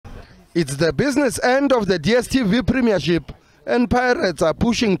It's the business end of the DStv Premiership, and Pirates are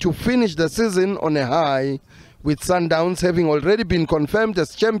pushing to finish the season on a high. With Sundowns having already been confirmed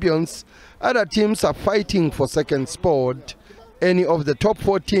as champions, other teams are fighting for second spot. Any of the top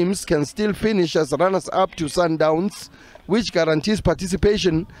 4 teams can still finish as runners-up to Sundowns, which guarantees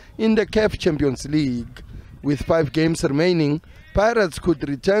participation in the CAF Champions League. With 5 games remaining, Pirates could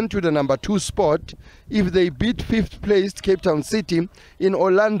return to the number 2 spot if they beat 5th placed Cape Town City in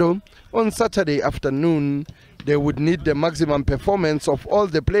Orlando on Saturday afternoon. They would need the maximum performance of all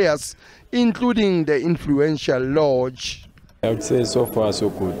the players, including the influential Lorch. I would say so far so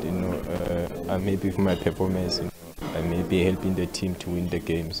good. I'm happy with my performance. I may be helping the team to win the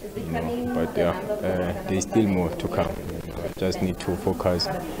games, but there's still more to come. I just need to focus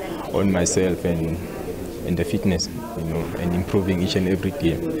on myself and the fitness, and improving each and every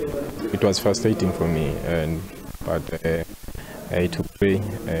day. It was frustrating for me, but I had to pray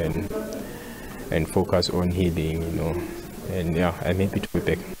and focus on healing, and I'm happy to be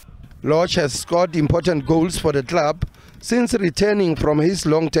back. Lorch has scored important goals for the club since returning from his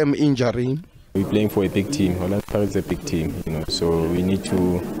long-term injury. We're playing for a big team. Holland Pirates is a big team, so we need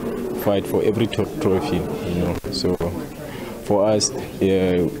to fight for every trophy, So for us,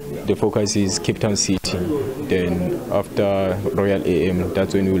 the focus is Cape Town City. Then after Royal AM,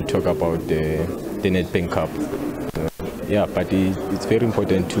 that's when we'll talk about the Nedbank Cup. But it's very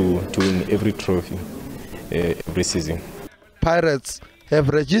important to win every trophy every season. Pirates have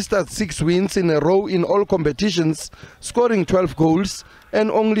registered 6 wins in a row in all competitions, scoring 12 goals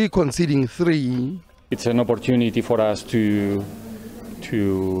and only conceding 3. It's an opportunity for us to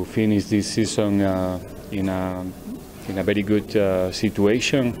finish this season in a very good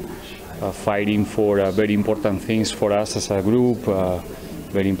situation, fighting for very important things for us as a group,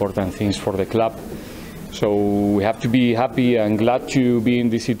 very important things for the club. So we have to be happy and glad to be in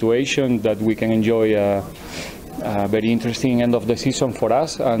this situation, that we can enjoy a very interesting end of the season for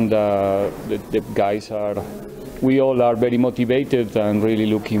us, and the guys we all are very motivated and really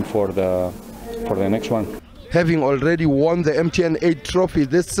looking for the next one. Having already won the MTN 8 trophy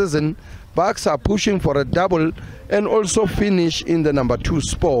this season, Bucks are pushing for a double and also finish in the number 2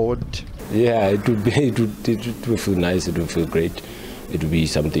 spot. Yeah, it would feel nice, it would feel great. It would be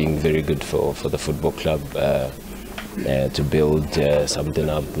something very good for the football club to build something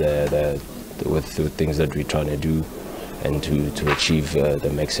up there with things that we're trying to do, and to achieve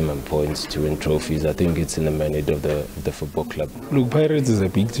the maximum points to win trophies. I think it's in the mandate of the football club. Look, Pirates is a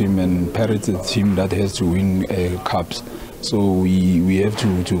big team, and Pirates is a team that has to win cups. So we have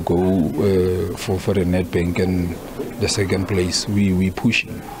to go for the Nedbank and the second place. We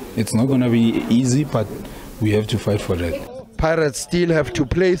pushing. It's not going to be easy, but we have to fight for that. Pirates still have to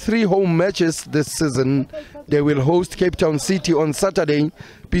play 3 home matches this season. They will host Cape Town City on Saturday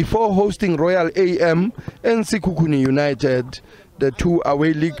before hosting Royal AM and Sekhukhune United. The 2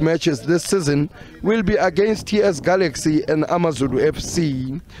 away league matches this season will be against TS Galaxy and Amazulu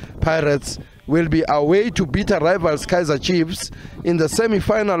FC. Pirates will be away to bitter rivals Kaizer Chiefs in the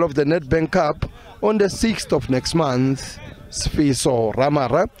semi-final of the Nedbank Cup on the 6th of next month. Sfiso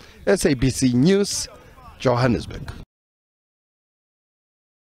Ramara, SABC News, Johannesburg.